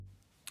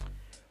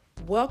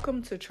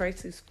Welcome to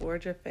Tracy's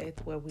Forge of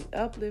Faith, where we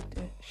uplift,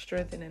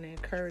 strengthen, and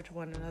encourage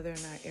one another in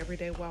our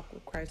everyday walk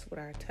with Christ with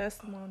our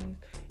testimonies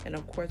and,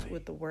 of course,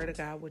 with the Word of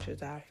God, which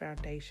is our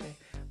foundation.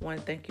 I want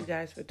to thank you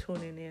guys for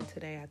tuning in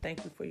today. I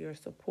thank you for your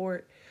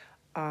support.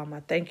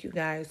 I thank you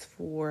guys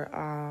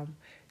for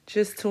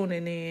just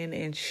tuning in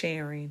and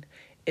sharing.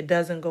 It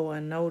doesn't go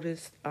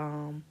unnoticed.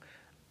 And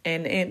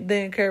the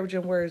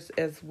encouraging words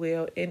as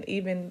well, and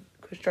even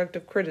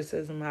constructive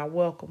criticism, I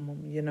welcome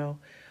them.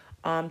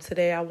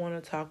 Today I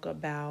want to talk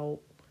about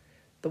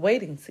the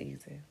waiting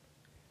season.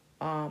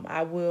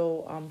 I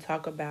will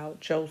talk about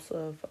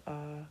Joseph.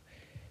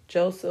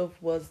 Joseph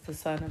was the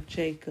son of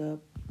Jacob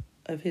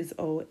of his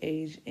old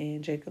age,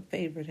 and Jacob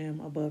favored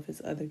him above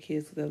his other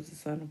kids because he was the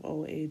son of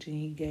old age, and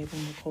he gave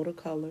him a coat of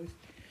colors.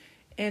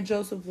 And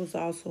Joseph was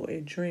also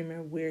a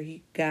dreamer, where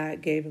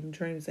God gave him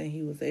dreams and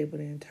he was able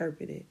to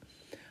interpret it.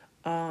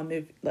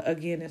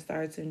 It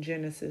starts in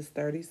Genesis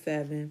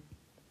 37.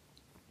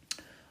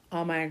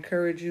 I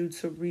encourage you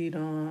to read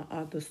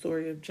on the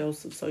story of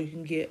Joseph so you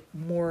can get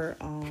more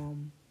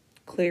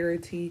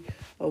clarity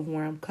of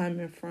where I'm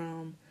coming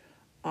from.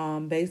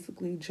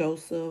 Basically,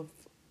 Joseph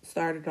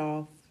started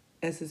off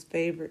as his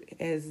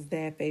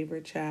dad's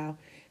favorite child,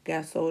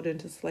 got sold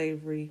into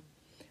slavery.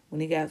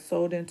 When he got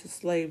sold into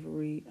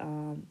slavery,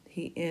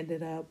 he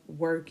ended up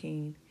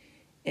working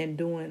and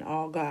doing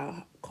all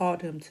God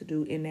called him to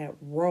do in that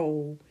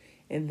role,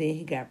 and then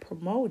he got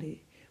promoted.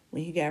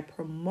 When he got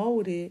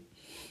promoted,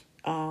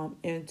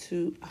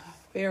 into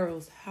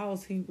Pharaoh's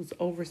house, he was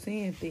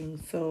overseeing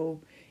things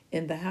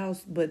in the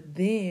house. But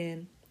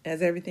then,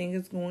 as everything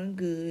is going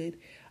good,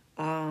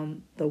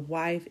 the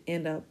wife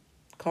ended up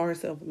call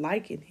herself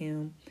liking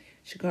him.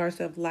 She called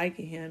herself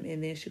liking him,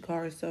 and then she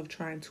called herself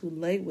trying to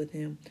lay with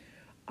him.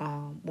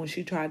 When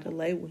she tried to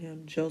lay with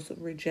him, Joseph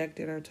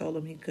rejected her, told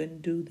him he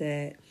couldn't do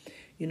that.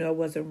 It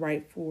wasn't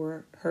right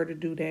for her to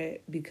do that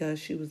because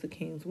she was the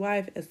king's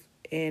wife,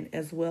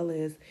 as well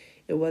as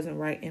it wasn't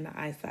right in the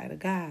eyesight of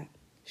God.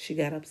 She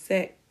got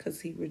upset because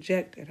he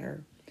rejected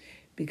her.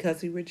 Because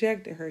he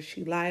rejected her,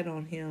 she lied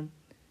on him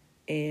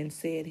and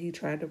said he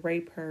tried to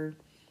rape her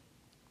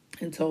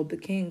and told the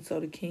king. So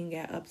the king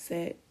got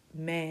upset,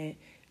 mad.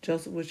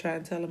 Joseph was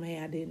trying to tell him, hey,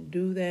 I didn't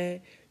do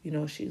that.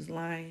 She's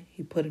lying.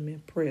 He put him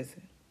in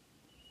prison.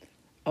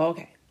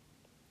 Okay.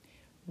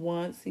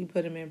 Once he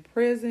put him in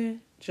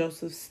prison,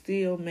 Joseph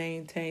still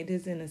maintained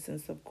his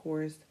innocence, of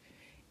course,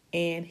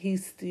 and he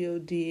still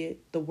did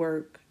the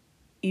work.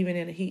 He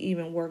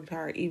even worked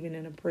hard, even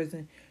in a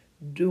prison,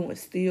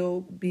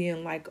 still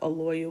being like a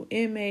loyal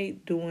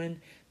inmate,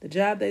 doing the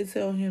job they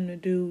tell him to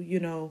do.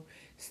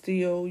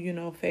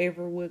 Still,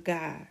 favor with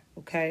God.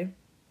 Okay.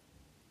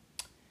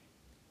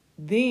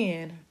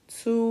 Then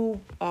two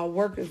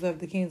workers of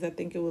the king's, I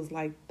think it was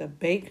like the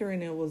baker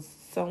and it was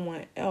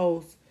someone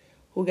else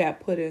who got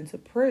put into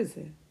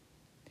prison.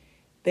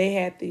 They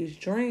had these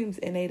dreams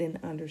and they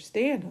didn't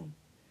understand them.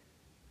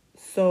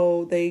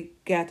 So they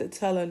got to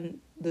telling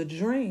the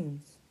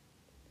dreams.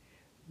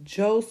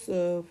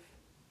 Joseph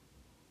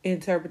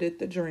interpreted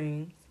the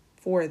dreams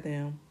for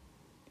them,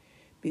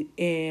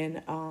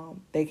 and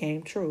they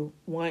came true.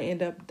 One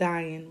ended up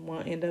dying.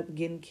 One ended up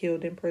getting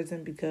killed in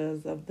prison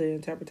because of the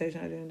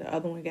interpretation of it, and the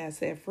other one got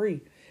set free.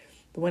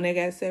 The one that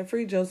got set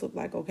free, Joseph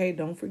like, okay,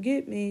 don't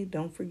forget me.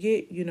 Don't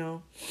forget,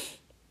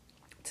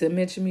 to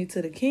mention me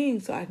to the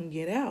king so I can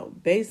get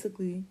out.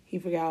 Basically, he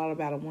forgot all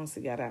about it once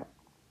he got out,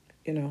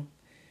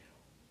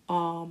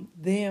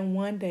 Then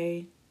one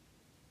day,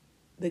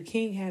 the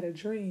king had a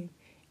dream,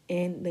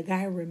 and the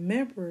guy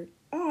remembered,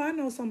 oh, I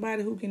know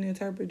somebody who can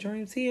interpret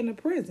dreams. He in the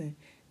prison.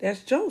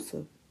 That's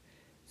Joseph.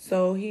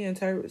 So he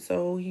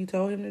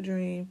told him the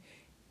dream.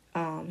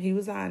 He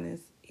was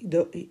honest. He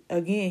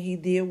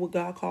did what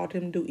God called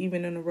him to do,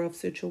 even in a rough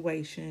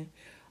situation.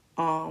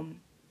 Once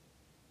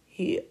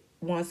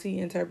he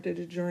interpreted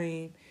the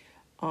dream,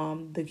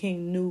 the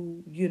king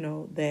knew,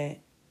 that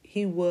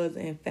he was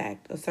in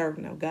fact a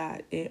servant of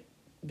God,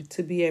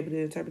 to be able to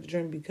interpret the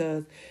dream,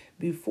 because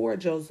before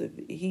Joseph,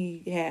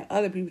 he had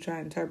other people trying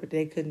to interpret,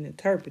 they couldn't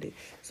interpret it.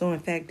 So in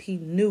fact, he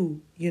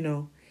knew,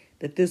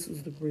 that this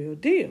was the real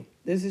deal.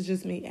 This is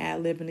just me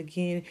ad-libbing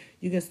again.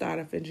 You can start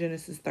off in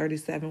Genesis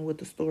 37 with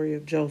the story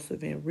of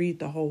Joseph and read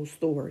the whole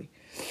story.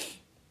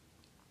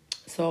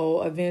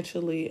 So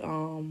eventually,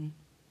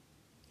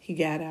 he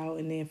got out,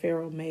 and then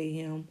Pharaoh made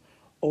him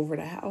over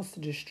the house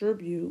to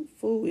distribute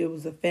food. It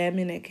was a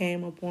famine that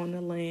came upon the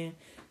land,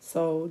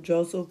 so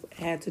Joseph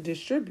had to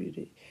distribute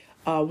it.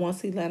 Once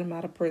he let him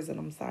out of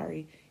prison,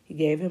 he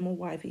gave him a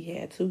wife. He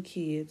had two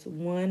kids.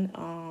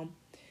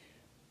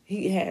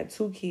 He had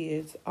two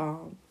kids.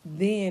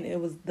 Then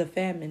it was the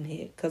famine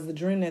hit, because the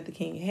dream that the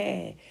king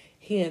had,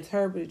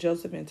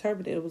 Joseph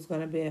interpreted it was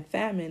going to be a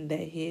famine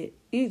that hit.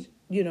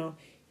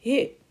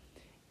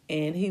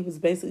 And he was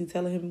basically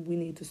telling him we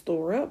need to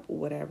store up or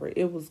whatever.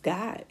 It was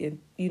God. And,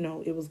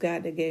 it was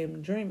God that gave him the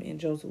dream, and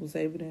Joseph was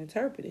able to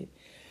interpret it.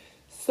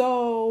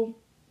 So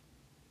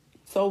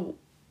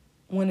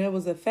when there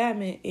was a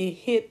famine, it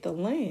hit the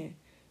land.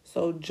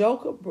 So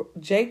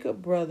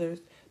Jacob brothers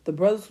The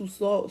brothers who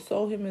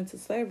sold him into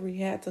slavery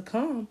had to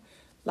come,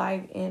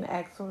 like, and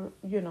ask for,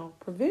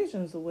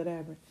 provisions or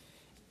whatever.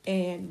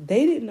 And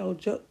they didn't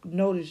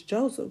notice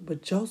Joseph,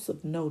 but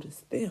Joseph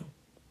noticed them.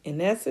 In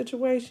that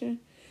situation,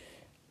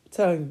 I'm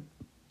telling you,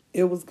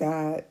 it was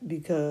God,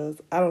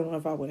 because I don't know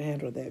if I would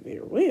handle that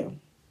very well.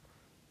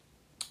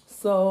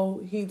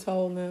 So he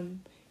told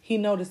them, he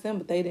noticed them,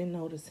 but they didn't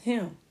notice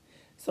him.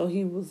 So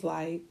he was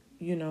like,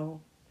 I'm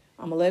going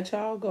to let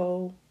y'all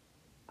go.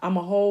 I'm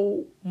going to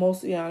hold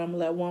most of y'all. I'm going to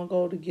let one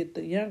go to get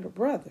the younger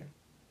brother.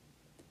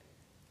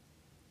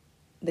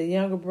 The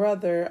younger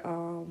brother,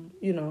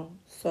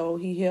 so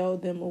he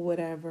held them or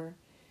whatever.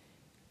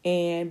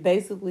 And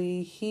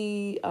basically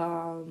he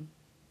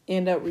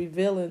ended up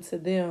revealing to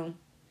them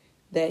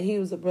that he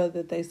was a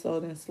brother that they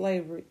sold in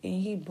slavery.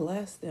 And he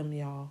blessed them,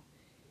 y'all.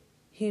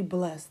 He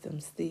blessed them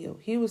still.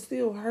 He was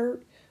still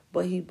hurt,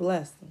 but he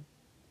blessed them.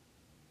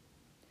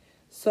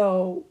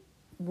 So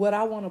what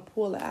I want to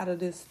pull out of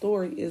this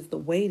story is the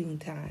waiting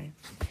time.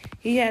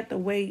 He had to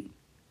wait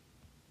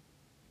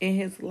in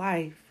his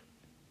life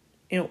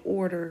in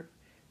order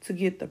to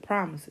get the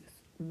promises,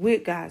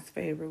 with God's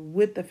favor,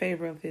 with the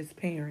favor of his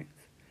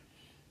parents.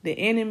 The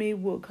enemy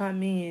will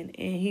come in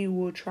and he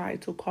will try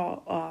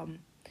to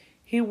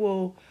he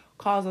will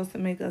cause us to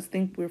make us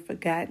think we're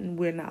forgotten,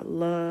 we're not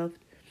loved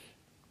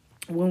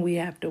when we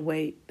have to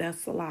wait.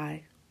 That's a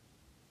lie.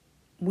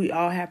 We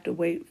all have to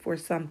wait for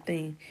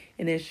something.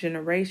 In this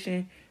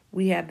generation,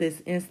 we have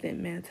this instant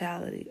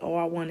mentality. Oh,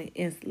 I want it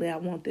instantly. I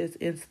want this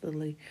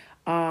instantly.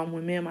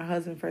 When me and my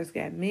husband first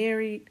got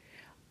married,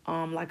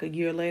 like a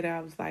year later,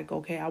 I was like,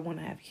 okay, I want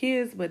to have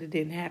kids, but it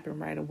didn't happen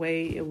right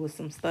away. It was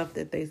some stuff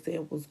that they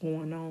said was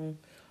going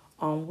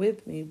on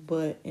with me.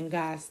 But in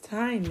God's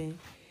timing,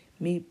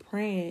 me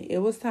praying, it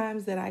was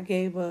times that I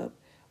gave up,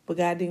 but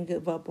God didn't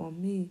give up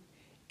on me.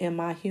 In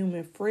my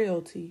human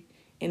frailty,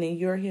 and in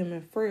your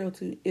human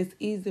frailty, it's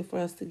easy for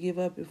us to give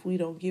up if we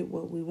don't get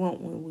what we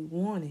want when we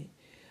want it.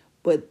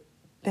 But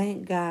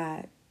thank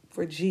God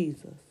for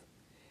Jesus,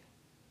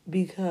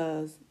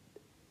 because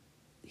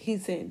he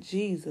sent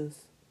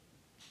Jesus.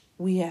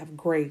 We have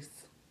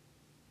grace.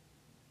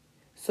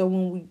 So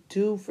when we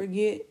do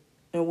forget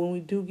and when we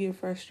do get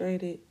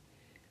frustrated,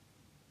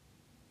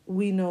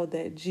 we know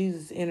that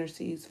Jesus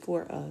intercedes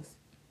for us,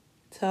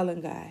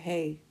 telling God,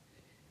 hey,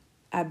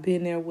 I've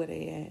been there where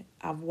they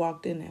at. I've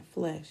walked in that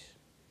flesh.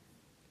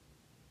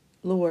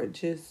 Lord,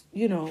 just,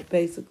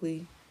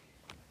 basically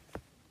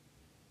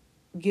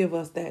give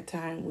us that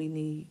time we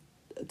need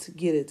to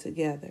get it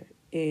together.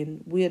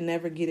 And we'll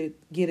never get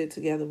it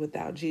together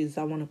without Jesus.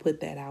 I want to put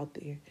that out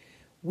there.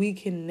 We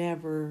can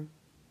never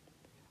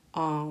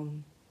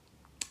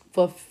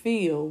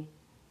fulfill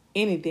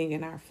anything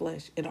in our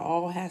flesh. It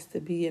all has to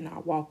be in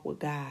our walk with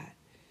God.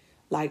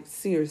 Like,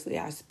 seriously,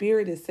 our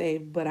spirit is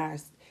saved, but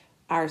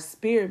our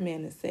spirit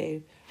man is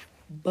saved,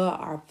 but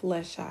our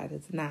flesh side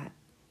is not.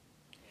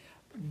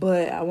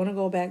 But I want to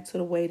go back to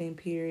the waiting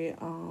period.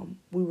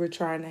 We were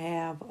trying to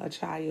have a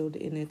child,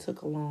 and it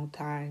took a long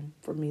time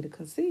for me to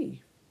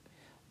conceive.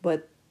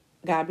 But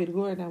God be the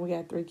glory, now we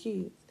got 3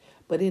 kids.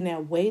 But in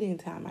that waiting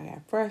time, I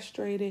got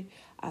frustrated.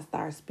 I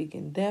started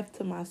speaking death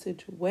to my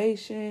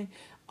situation.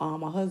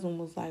 My husband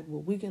was like,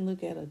 well, we can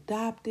look at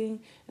adopting.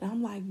 And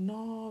I'm like,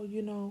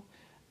 no,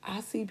 I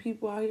see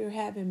people out here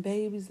having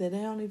babies that they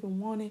don't even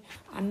want it.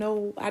 I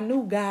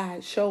knew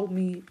God showed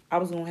me I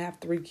was going to have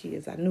 3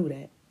 kids. I knew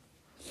that.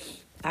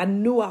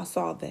 I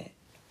saw that.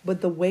 But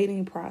the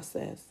waiting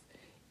process,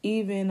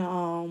 even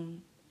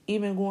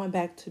going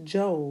back to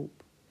Job,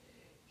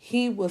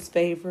 he was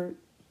favored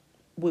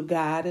with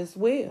God as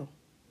well.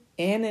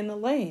 And in the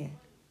land,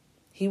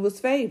 he was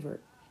favored.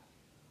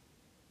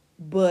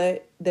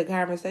 But the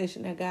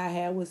conversation that God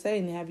had with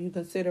Satan, have you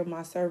considered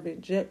my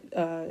servant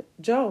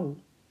Job?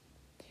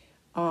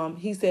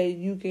 He said,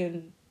 you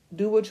can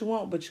do what you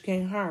want, but you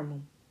can't harm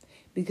him.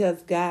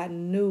 Because God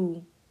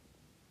knew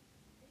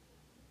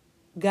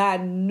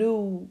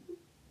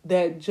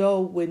that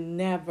Job would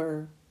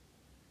never,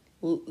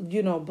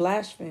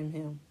 blaspheme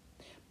him.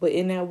 But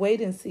in that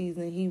waiting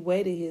season, he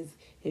waited.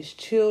 His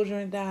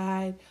children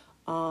died.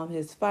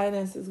 His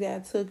finances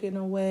got taken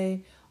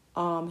away.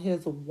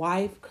 His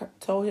wife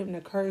told him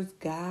to curse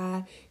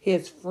God.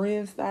 His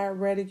friends started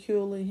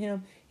ridiculing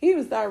him. He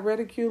even started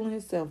ridiculing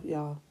himself,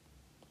 y'all,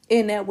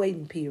 in that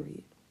waiting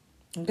period.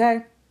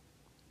 Okay?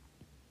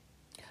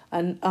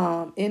 And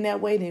in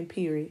that waiting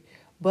period.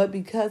 But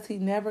because he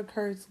never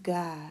cursed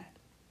God,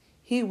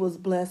 he was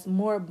blessed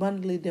more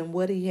abundantly than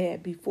what he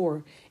had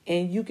before.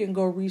 And you can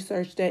go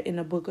research that in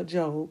the book of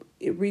Job.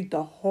 Read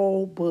the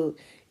whole book.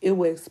 It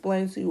will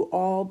explain to you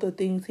all the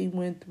things he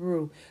went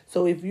through.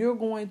 So if you're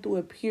going through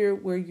a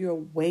period where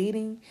you're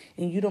waiting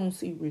and you don't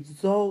see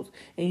results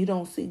and you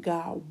don't see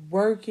God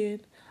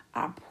working,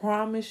 I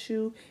promise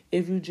you,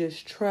 if you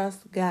just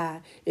trust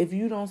God, if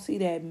you don't see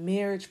that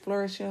marriage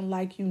flourishing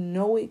like you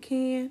know it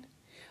can,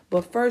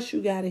 but first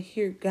you got to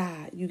hear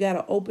God. You got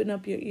to open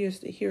up your ears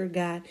to hear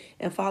God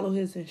and follow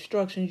his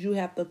instructions. You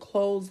have to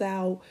close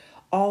out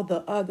all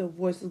the other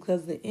voices,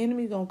 because the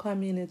enemy gonna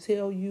come in and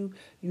tell you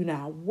you're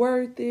not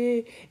worth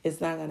it. It's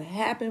not gonna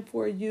happen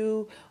for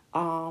you.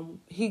 God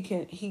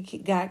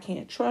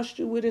can't trust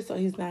you with it, so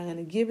he's not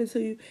gonna give it to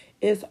you.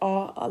 It's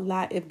all a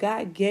lie. If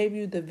God gave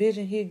you the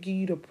vision, he'll give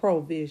you the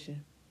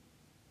provision.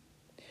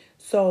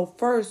 So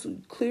first,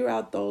 clear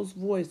out those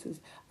voices.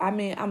 I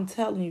mean, I'm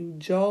telling you,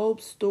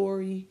 Job's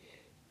story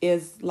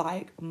is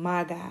like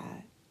my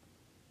God.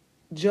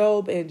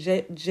 Job and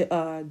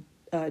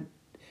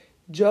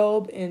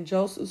Job and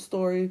Joseph's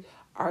story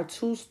are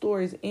two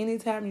stories.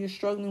 Anytime you're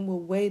struggling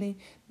with waiting,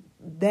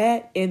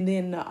 that and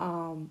then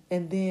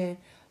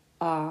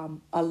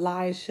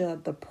Elisha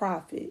the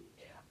prophet.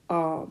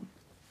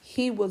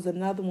 He was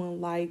another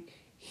one. Like,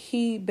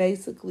 he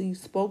basically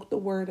spoke the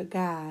word of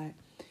God,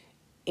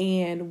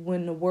 and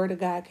when the word of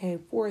God came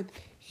forth,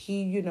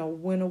 he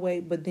went away.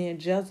 But then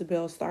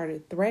Jezebel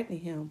started threatening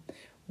him.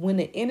 When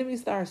the enemy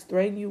starts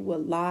threatening you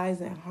with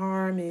lies and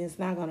harm, and it's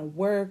not going to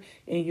work,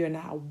 and you're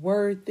not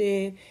worth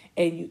it,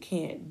 and you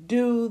can't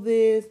do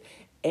this,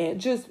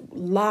 and just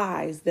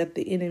lies that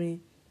the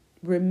enemy,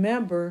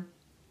 remember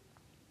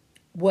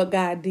what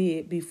God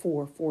did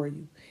before for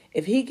you.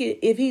 If he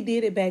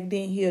did it back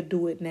then, he'll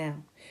do it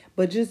now.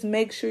 But just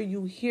make sure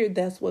you hear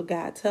that's what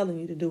God's telling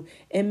you to do,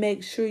 and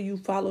make sure you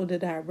follow the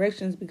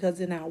directions, because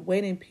in our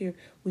waiting period,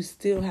 we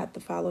still have to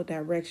follow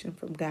direction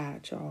from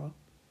God, y'all.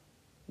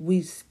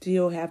 We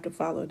still have to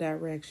follow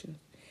directions.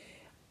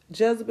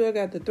 Jezebel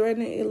got to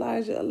threatening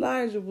Elijah.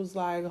 Elijah was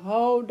like,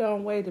 hold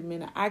on, wait a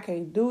minute. I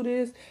can't do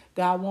this.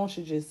 God wants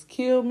you to just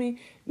kill me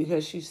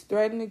because she's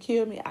threatening to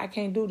kill me. I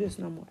can't do this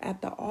no more.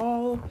 After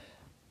all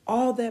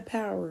that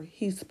power,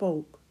 he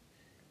spoke.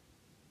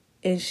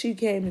 And she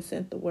came and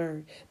sent the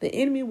word. The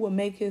enemy will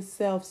make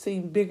himself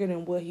seem bigger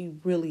than what he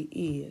really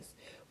is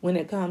when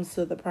it comes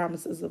to the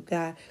promises of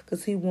God,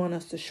 because he wants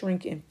us to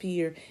shrink in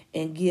fear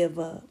and give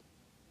up.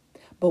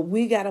 But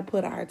we got to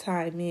put our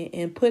time in,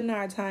 and putting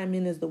our time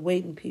in is the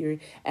waiting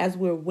period. As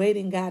we're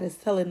waiting, God is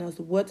telling us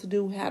what to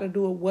do, how to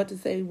do it, what to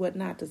say, what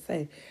not to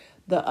say.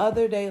 The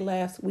other day,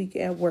 last week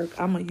at work,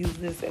 I'm going to use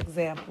this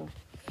example.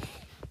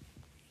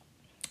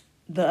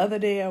 The other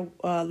day,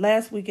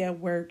 last week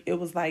at work, it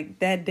was like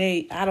that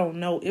day, I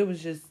don't know. It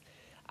was just,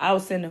 I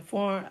sent the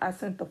form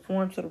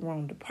to the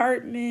wrong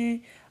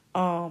department.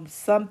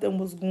 Something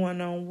was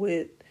going on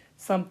with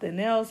something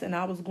else, and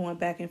I was going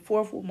back and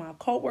forth with my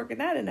coworker,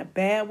 not in a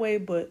bad way,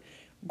 but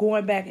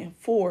going back and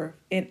forth.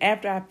 And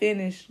after I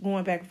finished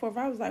going back and forth,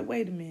 I was like,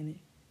 wait a minute.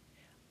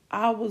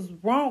 I was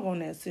wrong on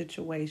that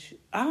situation.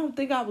 I don't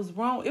think I was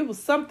wrong. It was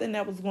something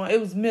that was it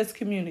was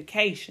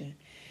miscommunication.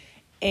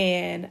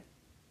 And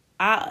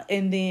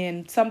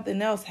then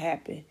something else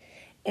happened.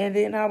 And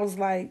then I was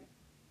like,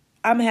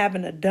 I'm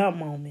having a dumb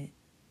moment.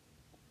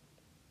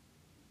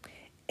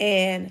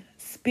 And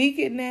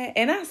speaking that,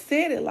 and I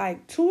said it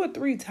like 2 or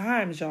 3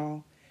 times,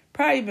 y'all.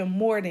 Probably even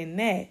more than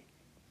that.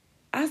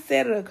 I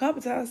said it a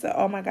couple times. I said,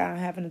 oh my God, I'm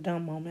having a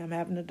dumb moment. I'm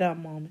having a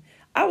dumb moment.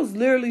 I was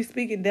literally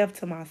speaking death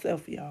to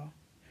myself, y'all.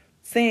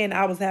 Saying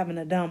I was having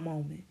a dumb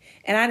moment.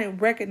 And I didn't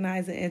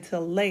recognize it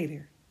until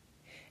later.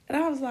 And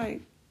I was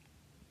like,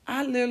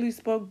 I literally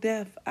spoke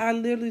death. I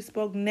literally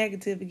spoke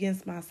negative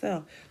against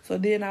myself. So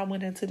then I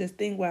went into this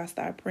thing where I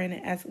started praying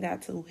and asking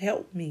God to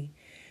help me.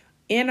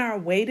 In our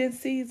waiting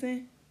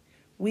season,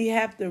 we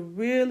have to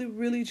really,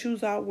 really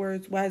choose our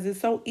words wise. It's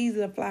so easy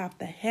to fly off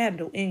the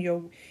handle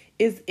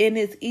it's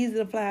easy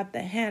to fly off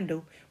the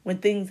handle when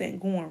things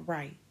ain't going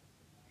right.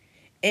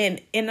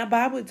 And in the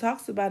Bible, it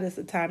talks about it's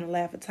a time to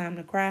laugh, a time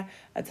to cry,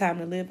 a time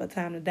to live, a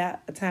time to die,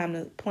 a time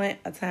to plant,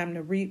 a time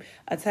to reap,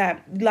 a time.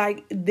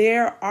 Like,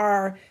 there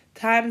are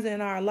times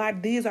in our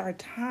life. These are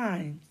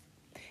times.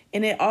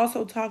 And it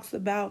also talks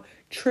about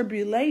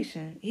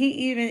tribulation.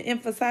 He even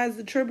emphasized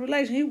the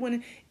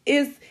tribulation.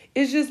 It's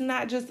just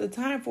not just a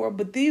time for it,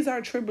 but these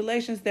are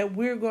tribulations that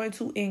we're going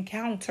to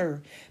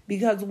encounter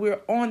because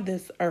we're on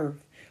this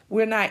earth.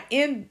 We're not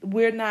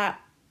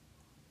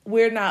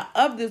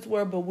of this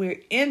world, but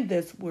we're in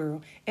this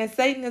world. And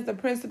Satan is the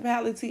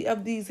principality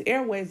of these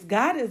airways.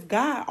 God is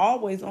God,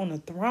 always on the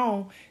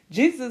throne.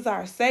 Jesus is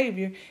our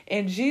Savior.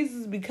 And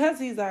Jesus, because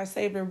he's our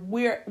Savior,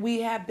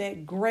 we have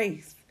that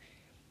grace.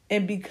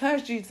 And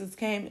because Jesus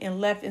came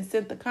and left and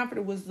sent the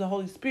Comforter, which is the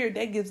Holy Spirit,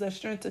 that gives us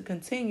strength to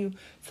continue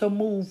to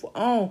move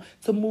on,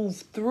 to move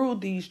through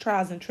these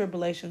trials and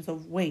tribulations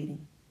of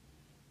waiting.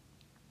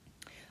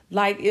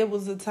 Like, it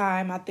was a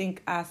time, I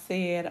think I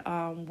said,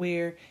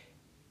 where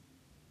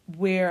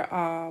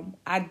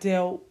I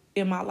dealt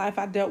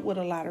with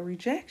a lot of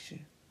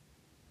rejection.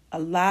 A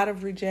lot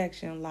of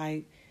rejection,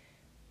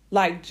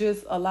 like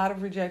just a lot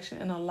of rejection,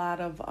 and a lot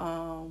of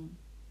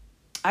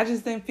I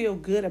just didn't feel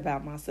good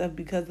about myself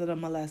because of the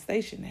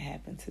molestation that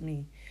happened to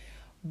me.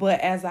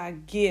 But as I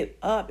get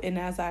up and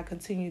as I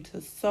continue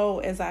to sow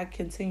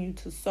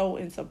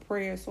into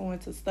prayer, sow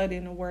into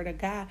studying the Word of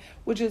God,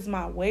 which is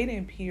my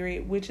waiting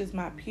period, which is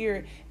my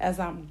period as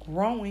I'm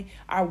growing.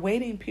 Our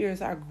waiting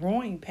periods are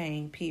growing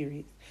pain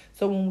periods.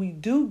 So when we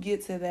do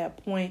get to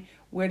that point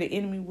where the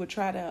enemy would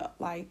try to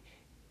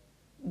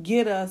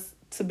get us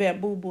to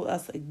bamboozle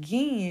us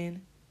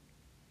again,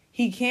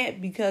 He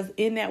can't, because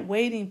in that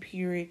waiting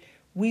period,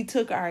 we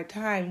took our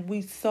time,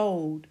 we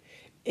sowed.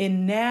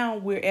 And now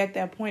we're at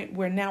that point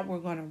where now we're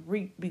going to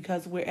reap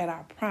because we're at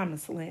our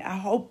promised land. I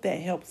hope that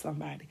helps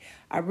somebody.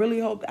 I really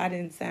hope I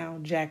didn't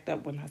sound jacked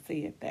up when I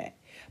said that.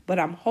 But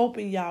I'm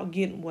hoping y'all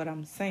getting what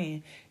I'm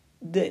saying.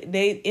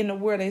 They in the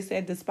word, they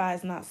said,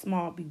 despise not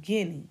small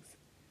beginnings.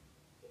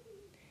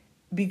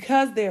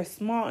 Because they're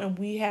small, and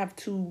we have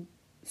to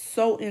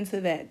sow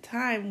into that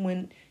time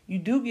when you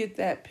do get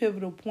that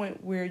pivotal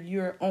point where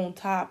you're on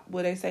top,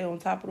 where they say on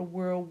top of the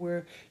world,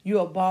 where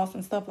you're a boss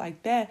and stuff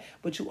like that.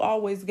 But you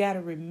always got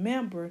to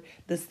remember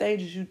the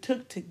stages you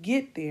took to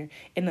get there.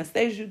 And the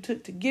stages you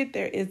took to get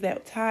there is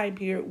that time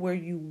period where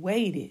you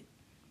waited.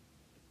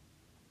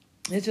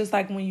 It's just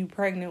like when you're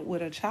pregnant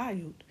with a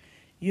child.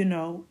 You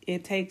know,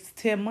 it takes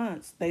 10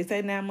 months. They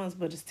say 9 months,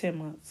 but it's 10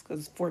 months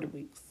because it's 40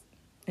 weeks.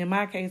 In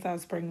my case, I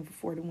was pregnant for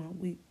 41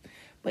 weeks.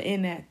 But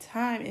in that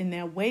time, in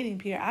that waiting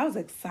period, I was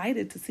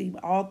excited to see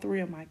all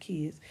three of my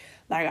kids.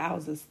 Like, I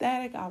was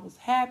ecstatic. I was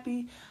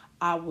happy.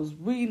 I was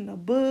reading the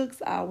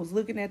books. I was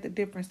looking at the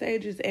different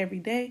stages every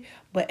day.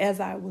 But as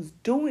I was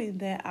doing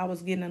that, I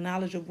was getting a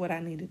knowledge of what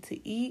I needed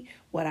to eat,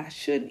 what I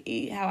shouldn't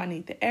eat, how I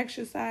need to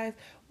exercise,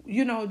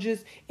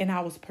 and I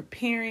was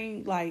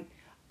preparing,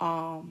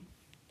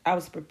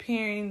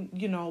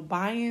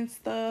 buying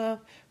stuff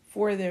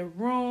for their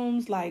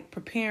rooms, like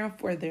preparing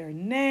for their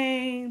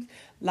names.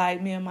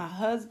 Like, me and my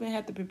husband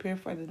had to prepare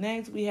for the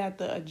names. We had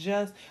to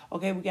adjust.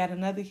 Okay, we got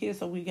another kid,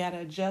 so we got to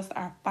adjust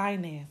our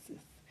finances.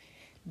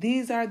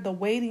 These are the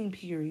waiting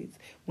periods.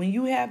 When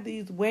you have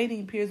these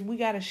waiting periods, we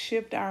got to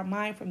shift our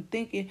mind from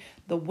thinking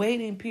the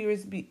waiting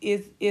periods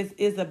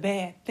is a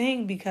bad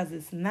thing, because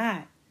it's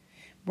not.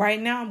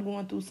 Right now, I'm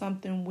going through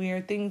something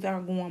where things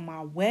aren't going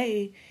my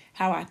way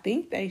how I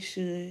think they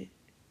should.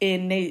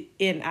 And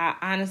I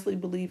honestly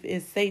believe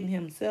it's Satan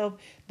himself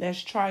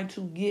that's trying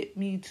to get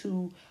me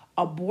to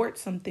abort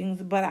some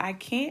things, but I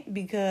can't,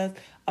 because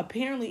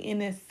apparently in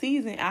this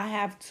season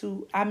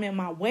I'm in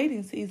my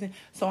waiting season,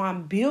 so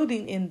I'm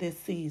building in this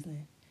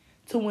season.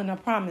 So when the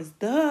promise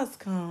does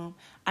come,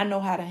 I know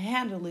how to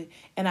handle it,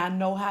 and I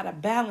know how to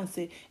balance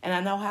it, and I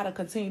know how to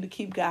continue to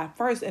keep God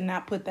first and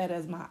not put that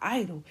as my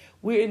idol.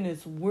 We're in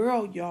this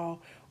world,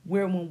 y'all,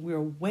 where when we're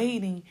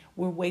waiting,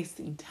 we're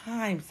wasting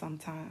time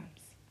sometimes.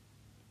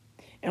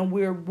 And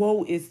we're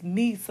woe is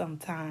me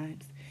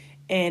sometimes.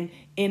 And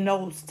in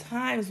those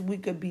times, we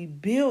could be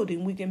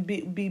building. We can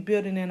be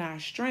building in our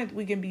strength.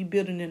 We can be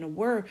building in the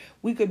word.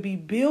 We could be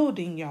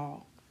building,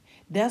 y'all.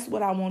 That's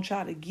what I want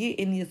y'all to get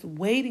in this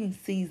waiting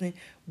season.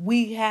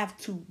 We have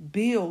to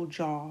build,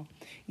 y'all.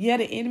 Yeah,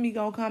 the enemy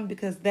gonna come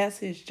because that's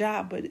his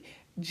job. But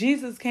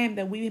Jesus came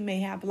that we may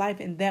have life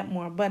and that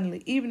more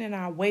abundantly. Even in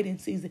our waiting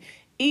season.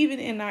 Even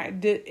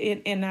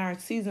in our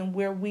season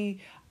where we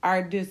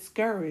are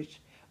discouraged.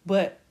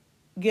 But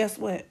guess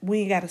what? We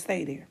ain't got to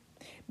stay there,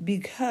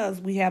 because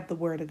we have the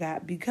word of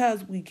God,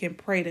 because we can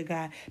pray to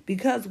God,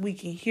 because we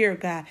can hear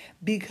God,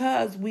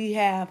 because we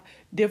have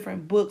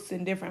different books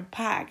and different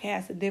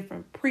podcasts and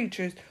different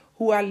preachers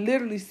who are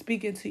literally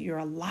speaking to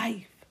your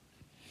life.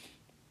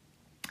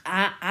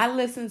 I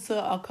listen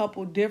to a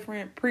couple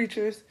different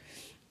preachers.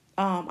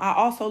 I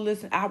also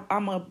listen.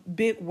 I'm a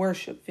big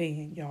worship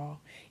fan, y'all.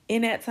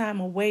 In that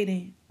time of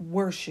waiting,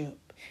 worship.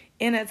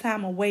 In that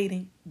time of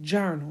waiting,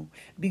 journal.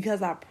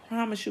 Because I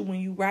promise you,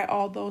 when you write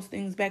all those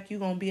things back, you're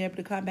going to be able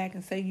to come back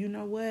and say, you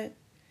know what?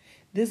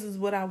 This is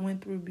what I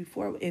went through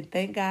before. And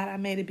thank God I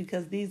made it,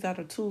 because these are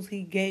the tools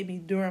he gave me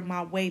during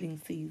my waiting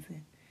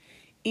season.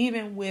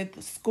 Even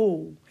with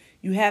school,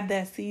 you have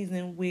that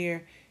season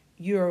where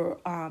you're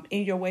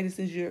in your waiting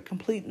season, you're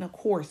completing the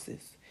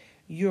courses.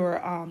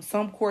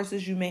 Some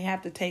courses you may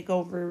have to take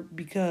over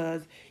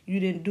because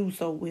you didn't do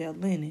so well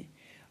in it.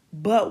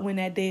 But when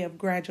that day of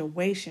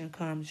graduation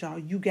comes, y'all,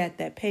 you got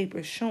that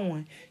paper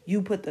showing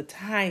you put the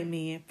time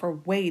in for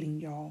waiting,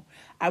 y'all.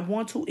 I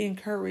want to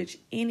encourage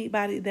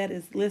anybody that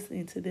is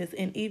listening to this,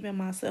 and even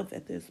myself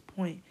at this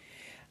point.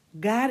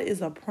 God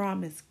is a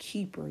promise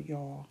keeper,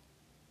 y'all.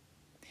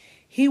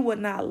 He would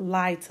not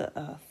lie to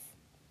us.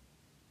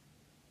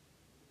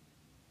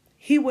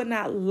 He would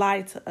not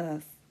lie to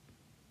us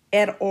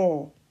at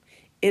all.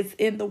 It's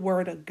in the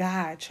word of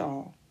God,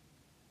 y'all.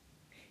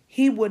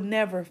 He would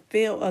never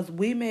fail us.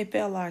 We may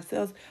fail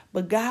ourselves,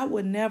 but God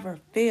would never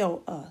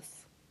fail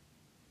us.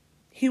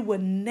 He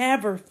would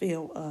never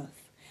fail us.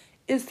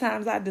 It's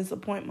times I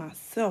disappoint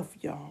myself,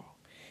 y'all.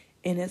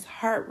 And it's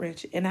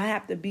heart-wrenching. And I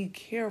have to be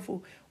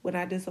careful when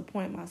I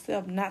disappoint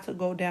myself not to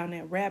go down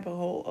that rabbit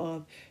hole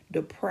of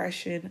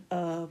depression,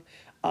 of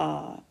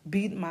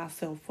beating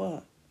myself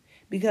up.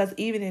 Because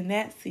even in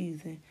that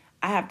season,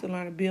 I have to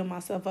learn to build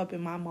myself up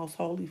in my most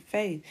holy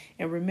faith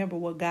and remember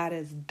what God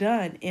has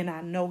done, and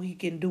I know he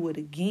can do it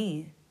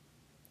again.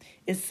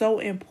 It's so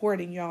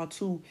important, y'all,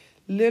 to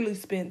literally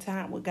spend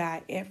time with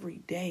God every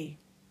day.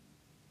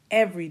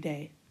 Every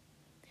day.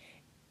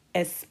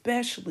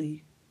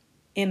 Especially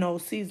in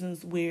those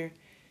seasons where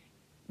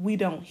we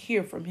don't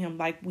hear from him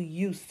like we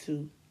used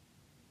to.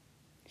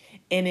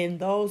 And in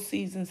those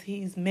seasons,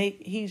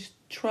 he's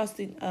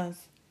trusting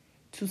us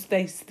to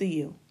stay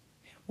still.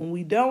 When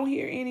we don't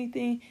hear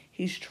anything,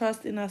 he's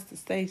trusting us to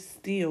stay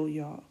still,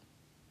 y'all.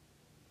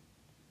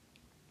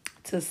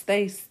 To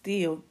stay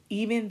still.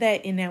 Even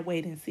that in that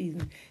waiting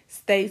season.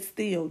 Stay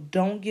still.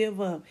 Don't give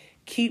up.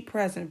 Keep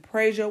pressing.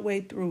 Praise your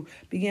way through.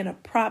 Begin to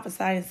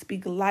prophesy and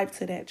speak life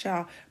to that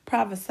child.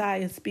 Prophesy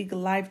and speak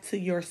life to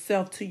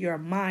yourself, to your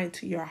mind,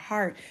 to your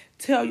heart.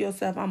 Tell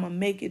yourself, I'm going to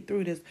make it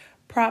through this.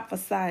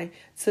 Prophesy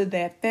to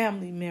that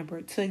family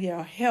member, to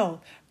your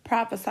health.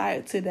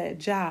 Prophesy to that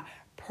job.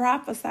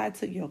 Prophesy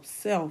to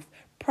yourself.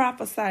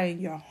 Prophesy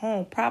in your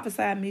home.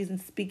 Prophesy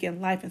means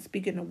speaking life and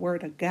speaking the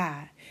word of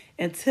God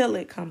until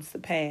it comes to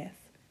pass.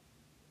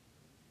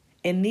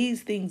 And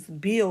these things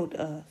build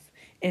us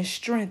and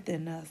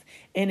strengthen us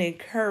and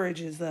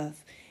encourages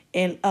us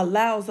and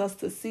allows us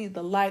to see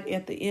the light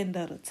at the end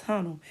of the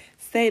tunnel.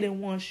 Satan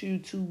wants you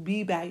to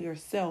be by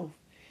yourself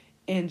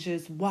and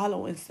just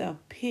wallow in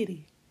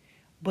self-pity.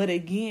 But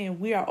again,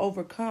 we are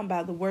overcome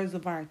by the words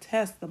of our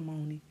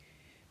testimony.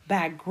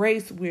 By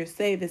grace, we're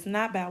saved. It's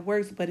not by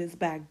works, but it's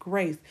by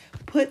grace.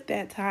 Put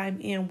that time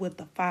in with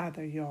the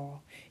Father,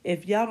 y'all.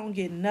 If y'all don't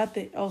get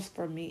nothing else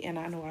from me, and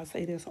I know I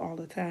say this all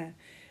the time,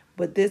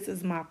 but this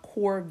is my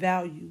core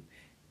value.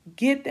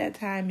 Get that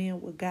time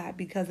in with God,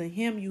 because in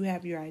him you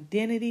have your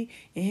identity,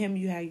 in him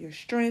you have your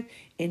strength,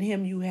 in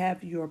him you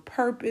have your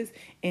purpose,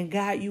 in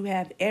God you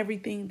have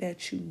everything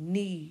that you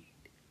need.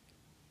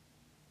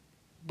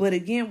 But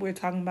again, we're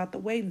talking about the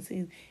waiting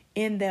season.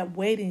 In that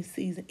waiting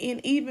season,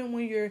 and even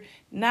when you're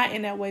not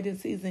in that waiting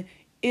season,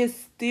 it's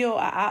still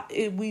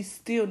we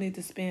still need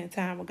to spend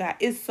time with God.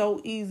 It's so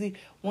easy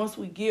once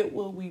we get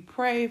what we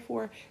pray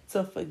for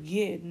to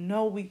forget.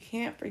 No, we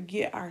can't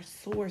forget our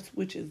source,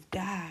 which is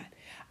God.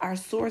 Our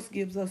source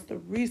gives us the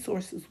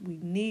resources we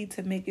need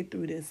to make it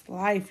through this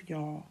life,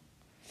 y'all.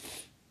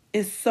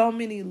 It's so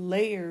many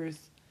layers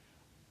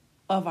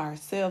of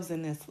ourselves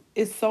in this.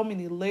 It's so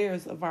many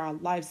layers of our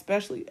life,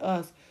 especially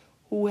us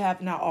who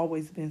have not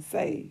always been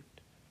saved.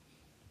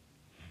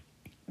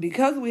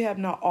 Because we have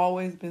not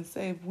always been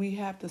saved, we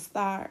have to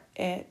start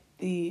at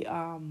we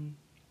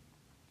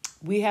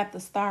have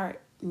to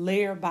start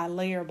layer by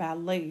layer by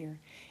layer.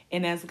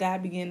 And as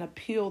God began to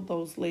peel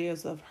those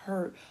layers of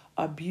hurt,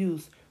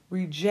 abuse,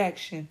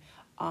 rejection,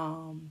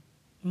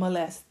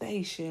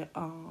 molestation,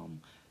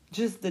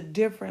 just the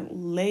different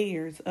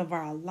layers of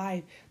our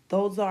life,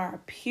 those are our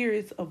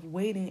periods of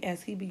waiting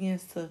as he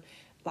begins to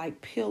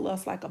peel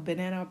us like a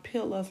banana,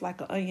 peel us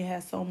like an onion,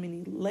 has so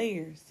many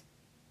layers.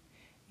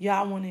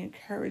 Y'all, want to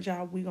encourage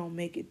y'all, we going to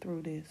make it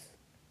through this.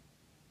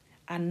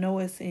 I know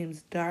it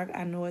seems dark.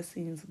 I know it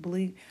seems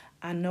bleak.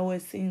 I know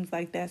it seems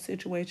like that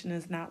situation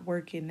is not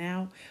working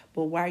out.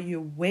 But while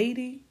you're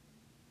waiting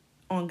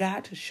on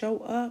God to show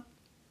up,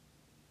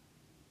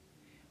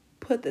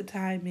 put the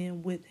time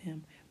in with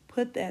him.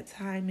 Put that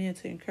time in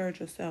to encourage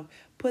yourself.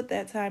 Put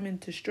that time in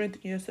to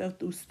strengthen yourself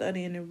through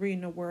studying and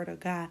reading the word of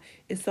God.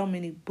 There's so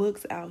many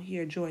books out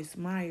here. Joyce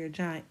Meyer,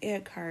 John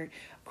Eckhart,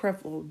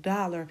 Creflo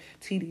Dollar,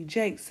 T.D.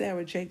 Jakes,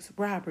 Sarah Jakes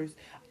Roberts.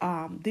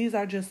 These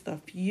are just a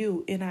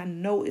few. And I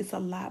know it's a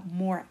lot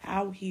more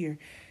out here.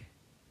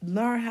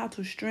 Learn how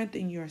to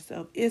strengthen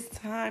yourself. It's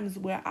times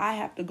where I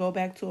have to go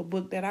back to a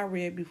book that I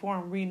read before.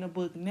 I'm reading a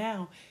book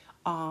now.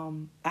 I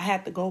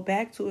had to go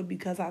back to it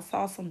because I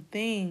saw some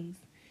things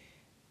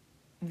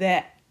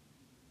that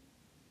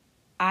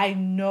I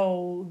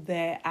know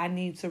that I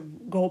need to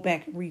go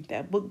back and read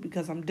that book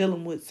because I'm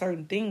dealing with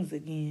certain things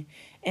again.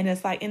 And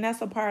it's and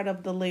that's a part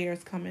of the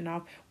layers coming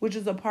off, which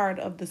is a part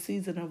of the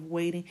season of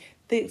waiting.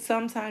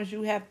 Sometimes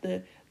you have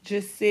to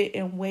just sit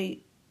and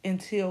wait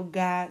until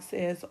God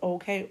says,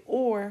 okay,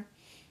 or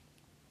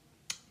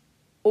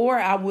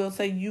I will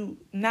say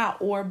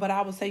but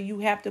I would say you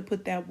have to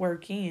put that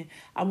work in.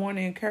 I want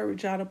to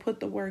encourage y'all to put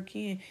the work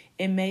in.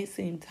 It may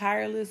seem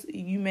tireless.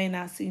 You may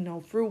not see no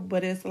fruit,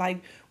 but it's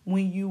like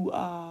when you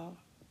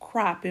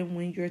cropping,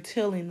 when you're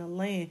tilling the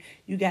land,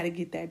 you got to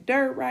get that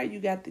dirt right. You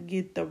got to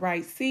get the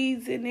right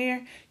seeds in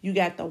there. You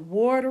got to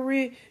water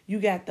it. You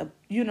got to,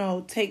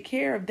 take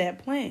care of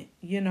that plant,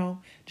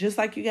 just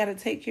like you got to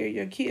take care of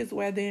your kids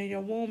while they're in your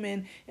womb,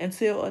 and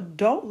until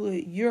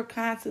adulthood, you're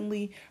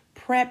constantly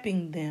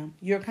prepping them.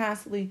 You're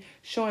constantly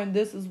showing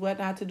this is what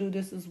not to do.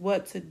 This is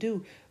what to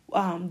do.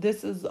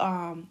 This is,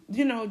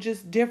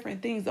 just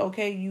different things.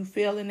 Okay, you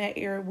fail in that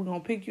area. We're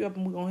going to pick you up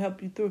and we're going to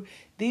help you through.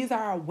 These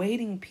are our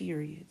waiting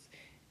periods.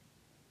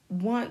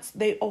 Once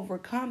they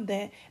overcome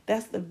that,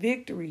 that's the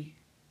victory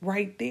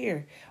right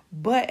there.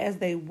 But as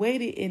they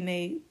waited and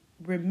they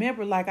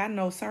remember, I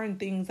know certain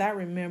things I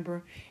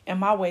remember in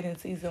my waiting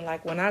season,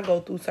 when I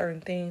go through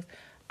certain things,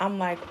 I'm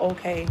like,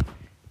 okay,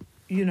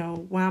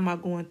 why am I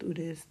going through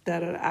this?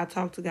 I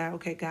talk to God,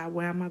 okay, God,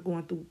 why am I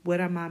going through?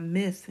 What am I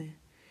missing?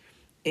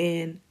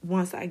 And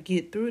once I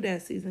get through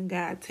that season,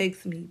 God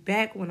takes me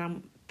back when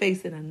I'm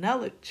facing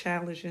another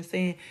challenge and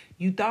saying,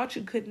 you thought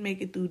you couldn't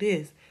make it through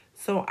this.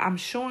 So I'm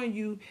showing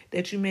you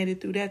that you made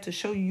it through that to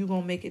show you you're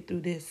going to make it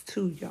through this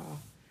too, y'all.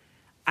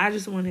 I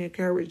just want to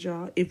encourage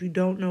y'all, if you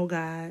don't know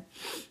God,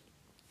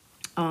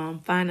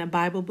 find a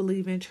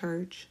Bible-believing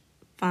church.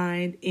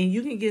 find, and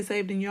you can get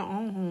saved in your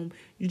own home.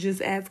 You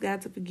just ask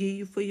God to forgive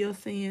you for your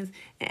sins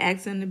and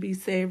ask Him to be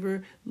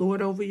Savior,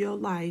 Lord over your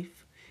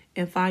life,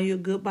 and find you a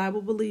good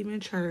Bible believing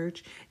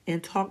church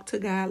and talk to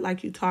God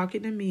like you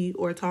talking to me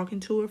or talking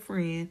to a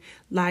friend.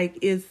 Like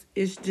it's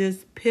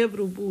just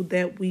pivotal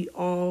that we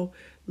all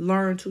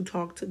learn to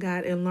talk to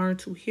God and learn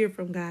to hear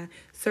from God.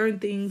 Certain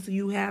things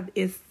you have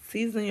is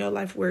season in your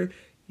life where,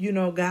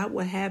 God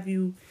will have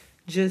you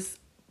just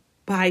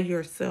by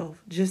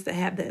yourself, just to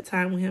have that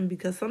time with Him.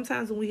 Because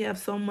sometimes when we have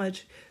so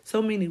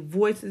many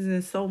voices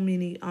and so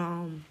many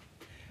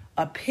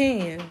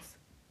opinions,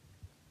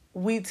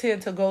 we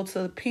tend to go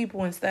to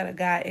people instead of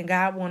God, and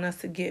God wants us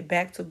to get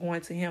back to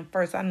going to Him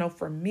first. I know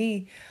for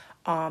me,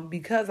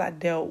 because I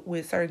dealt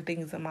with certain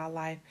things in my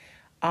life,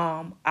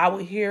 I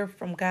would hear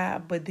from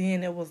God, but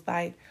then it was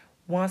like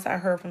once I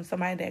heard from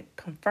somebody that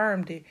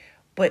confirmed it,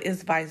 but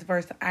it's vice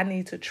versa. I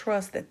need to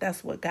trust that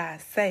that's what God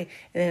say.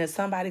 And then if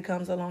somebody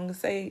comes along and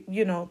say,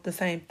 the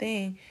same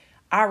thing,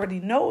 I already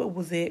know it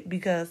was it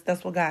because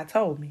that's what God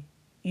told me,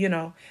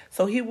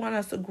 So He wants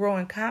us to grow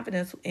in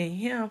confidence in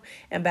Him.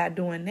 And by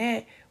doing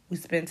that, we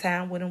spend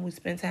time with Him. We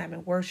spend time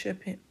in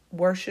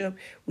worship.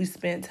 We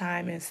spend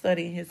time in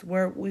studying His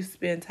word. We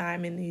spend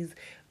time in these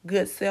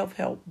good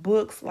self-help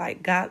books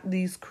like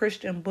these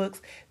Christian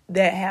books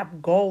that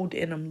have gold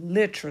in them,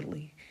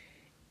 literally.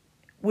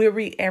 We'll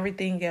read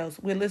everything else.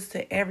 We'll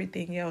listen to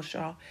everything else,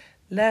 y'all.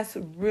 Let's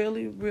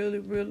really, really,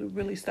 really,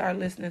 really start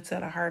listening to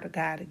the heart of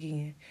God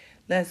again.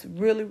 Let's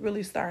really,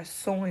 really start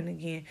sowing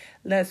again.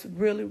 Let's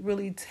really,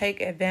 really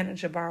take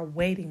advantage of our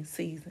waiting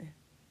season.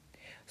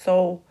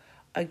 So,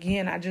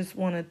 again, I just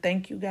want to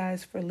thank you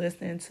guys for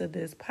listening to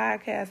this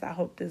podcast. I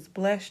hope this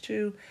blessed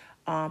you.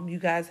 You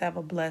guys have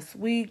a blessed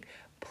week.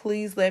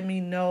 Please let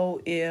me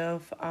know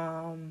if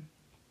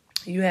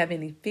you have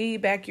any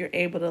feedback. You're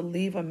able to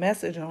leave a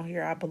message on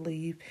here, I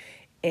believe.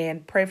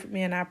 And pray for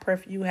me, and I pray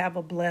for you. Have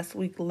a blessed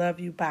week. Love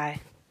you.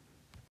 Bye.